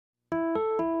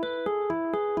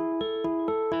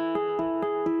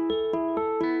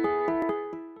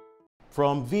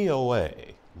From VOA,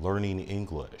 Learning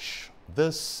English,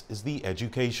 this is the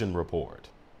Education Report.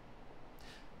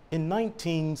 In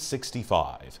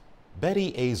 1965,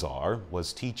 Betty Azar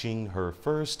was teaching her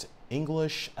first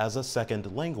English as a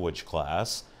second language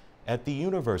class at the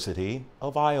University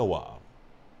of Iowa.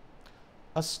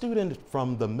 A student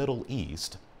from the Middle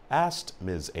East asked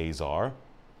Ms. Azar,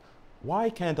 "Why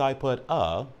can't I put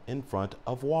a in front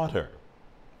of water?"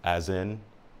 As in,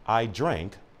 I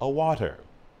drank a water.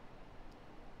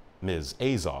 Ms.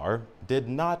 Azar did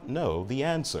not know the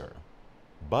answer,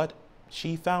 but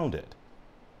she found it.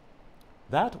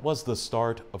 That was the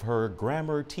start of her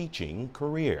grammar teaching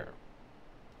career.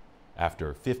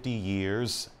 After 50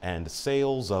 years and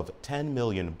sales of 10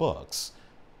 million books,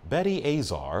 Betty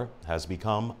Azar has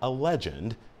become a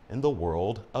legend in the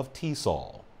world of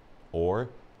TESOL, or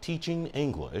teaching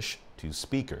English to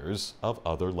speakers of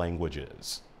other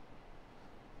languages.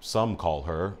 Some call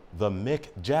her the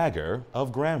Mick Jagger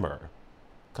of grammar,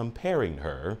 comparing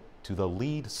her to the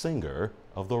lead singer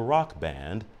of the rock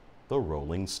band, the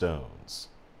Rolling Stones.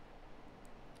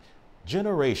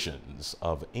 Generations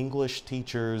of English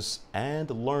teachers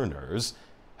and learners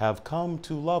have come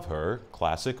to love her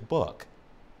classic book,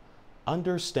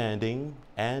 Understanding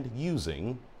and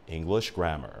Using English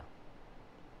Grammar.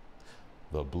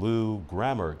 The Blue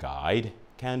Grammar Guide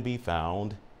can be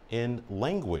found in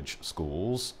language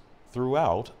schools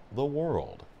throughout the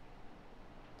world.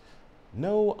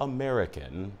 No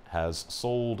American has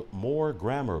sold more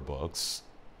grammar books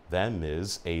than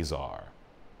Ms. Azar.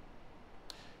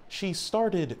 She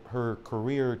started her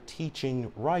career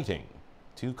teaching writing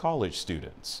to college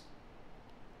students.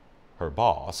 Her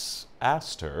boss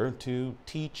asked her to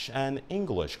teach an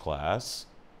English class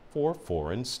for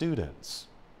foreign students.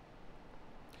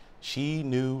 She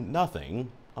knew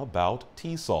nothing about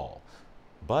TESOL,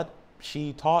 but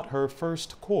she taught her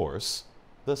first course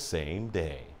the same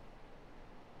day.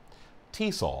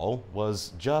 TESOL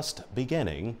was just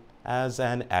beginning as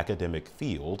an academic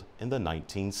field in the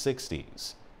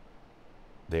 1960s.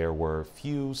 There were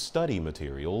few study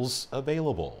materials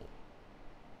available.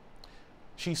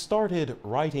 She started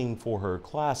writing for her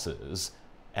classes,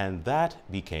 and that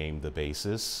became the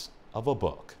basis of a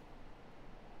book.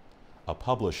 A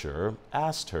publisher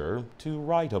asked her to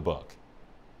write a book.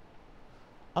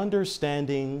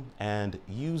 Understanding and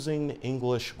Using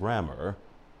English Grammar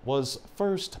was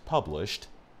first published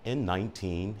in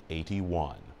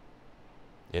 1981.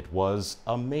 It was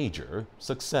a major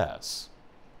success.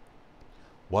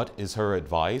 What is her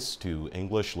advice to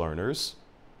English learners?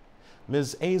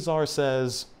 Ms. Azar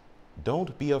says,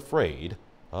 "Don't be afraid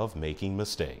of making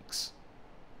mistakes."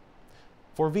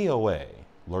 For VOA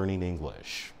Learning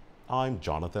English, I'm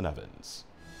Jonathan Evans.